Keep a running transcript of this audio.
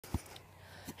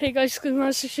Hey guys, good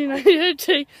morning. I'm here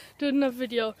to do another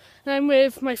video. And I'm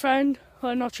with my friend, who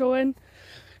I'm not showing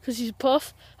because he's a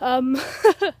puff. We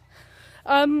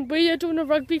are doing a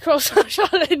rugby crossbar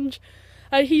challenge.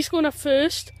 He's going up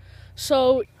first.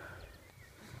 So,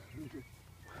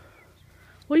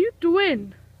 what are you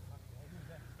doing?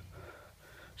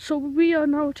 So we are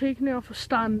now taking it off a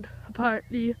stand,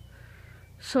 apparently.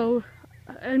 So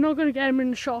I'm not going to get him in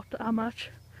the shot that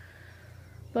much.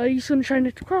 But he's going to try and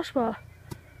hit the crossbar.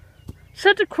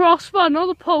 Said the crossbar, not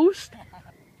the post.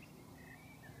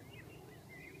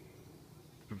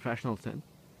 Professional thing.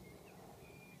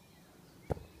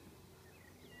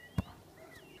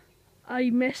 I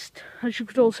missed, as you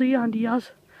could all see, and he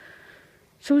has.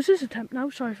 So is this attempt now?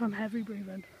 Sorry if I'm heavy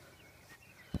breathing.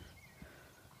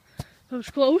 That was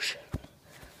close.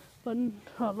 But,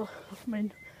 oh, I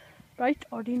mean, bright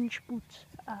orange boots.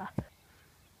 Oh.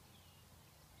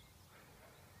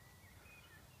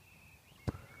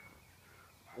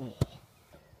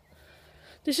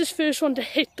 This is first one to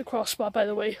hit the crossbar, by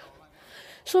the way.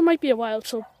 So it might be a while,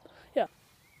 so yeah.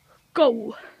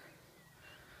 Go!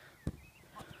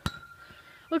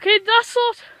 Okay, that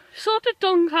sort of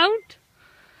don't count.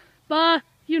 But,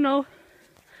 you know,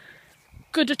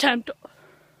 good attempt.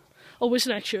 Always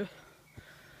next year.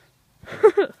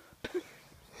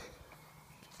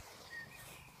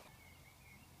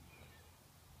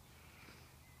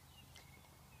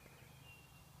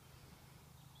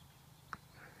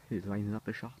 He's lining up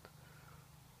a shot.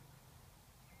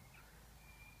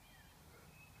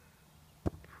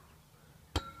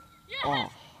 Yes!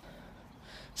 Oh.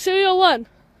 Serial 1.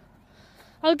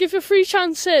 I'll give you 3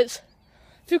 chances.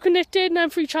 If you can hit it and then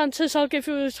 3 chances, I'll give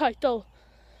you the title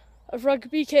of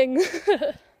Rugby King.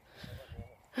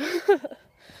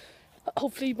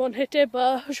 Hopefully you won't hit it,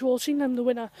 but as you all seen, I'm the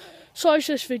winner. Sorry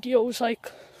this video is like,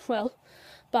 well,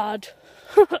 bad.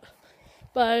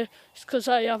 But it's because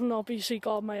I haven't obviously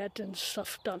got my editing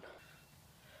stuff done.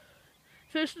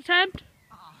 First attempt,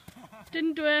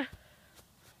 didn't do it.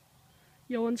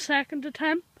 Your second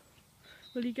attempt,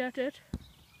 will you get it?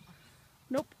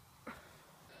 Nope.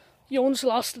 Yone's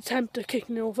last attempt at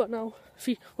kicking it over now. If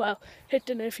he, well,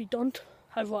 hitting it, if he don't,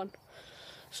 I've won.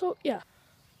 So, yeah.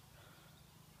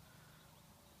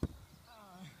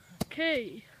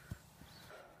 Okay.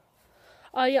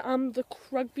 I am the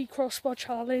Rugby Crossbar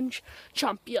Challenge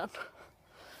champion.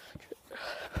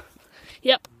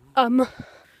 Yep.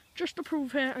 Just to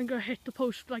prove it, I'm gonna hit the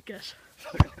post like this.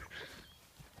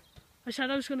 I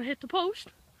said I was gonna hit the post,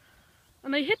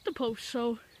 and I hit the post.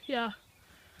 So yeah.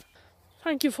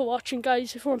 Thank you for watching,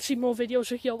 guys. If you want to see more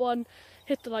videos with your one,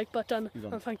 hit the like button,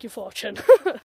 and thank you for watching.